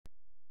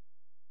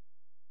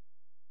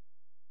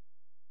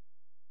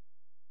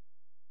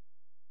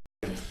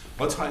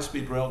What's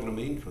high-speed rail going to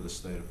mean for the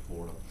state of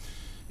Florida?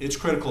 It's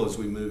critical as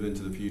we move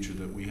into the future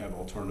that we have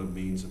alternative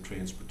means of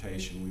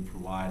transportation. We've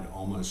relied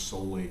almost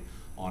solely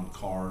on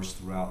cars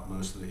throughout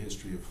most of the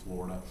history of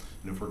Florida.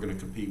 And if we're going to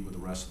compete with the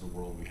rest of the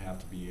world, we have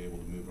to be able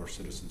to move our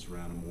citizens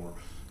around in a more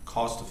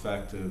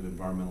cost-effective,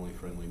 environmentally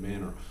friendly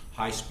manner.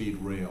 High-speed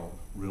rail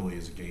really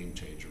is a game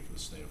changer for the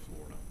state of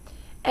Florida.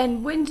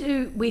 And when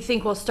do we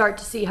think we'll start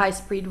to see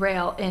high-speed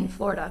rail in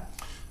Florida?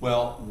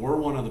 Well, we're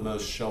one of the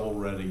most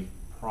shovel-ready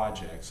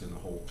projects in the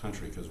whole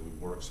country because we've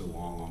worked so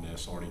long on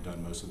this, already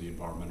done most of the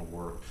environmental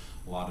work,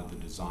 a lot of the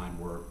design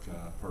work,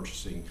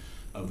 purchasing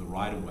of the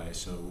right-of-way,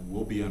 so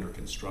we'll be under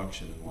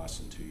construction in less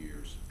than 2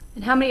 years.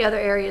 And how many other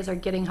areas are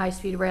getting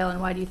high-speed rail, and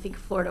why do you think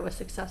Florida was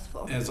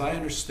successful? As I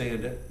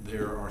understand it,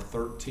 there are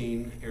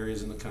 13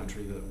 areas in the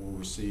country that will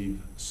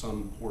receive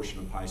some portion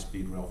of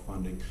high-speed rail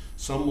funding.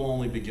 Some will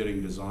only be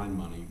getting design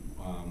money.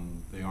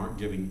 They aren't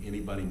giving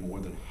anybody more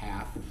than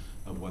half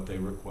of what they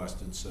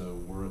requested, so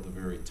we're at the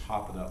very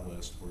top of that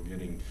list. We're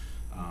getting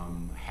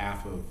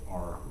half of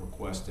our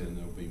request, and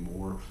there'll be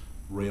more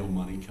rail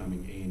money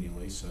coming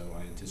annually, so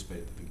I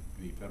anticipate that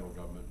the federal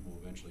government will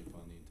eventually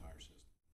fund the entire system.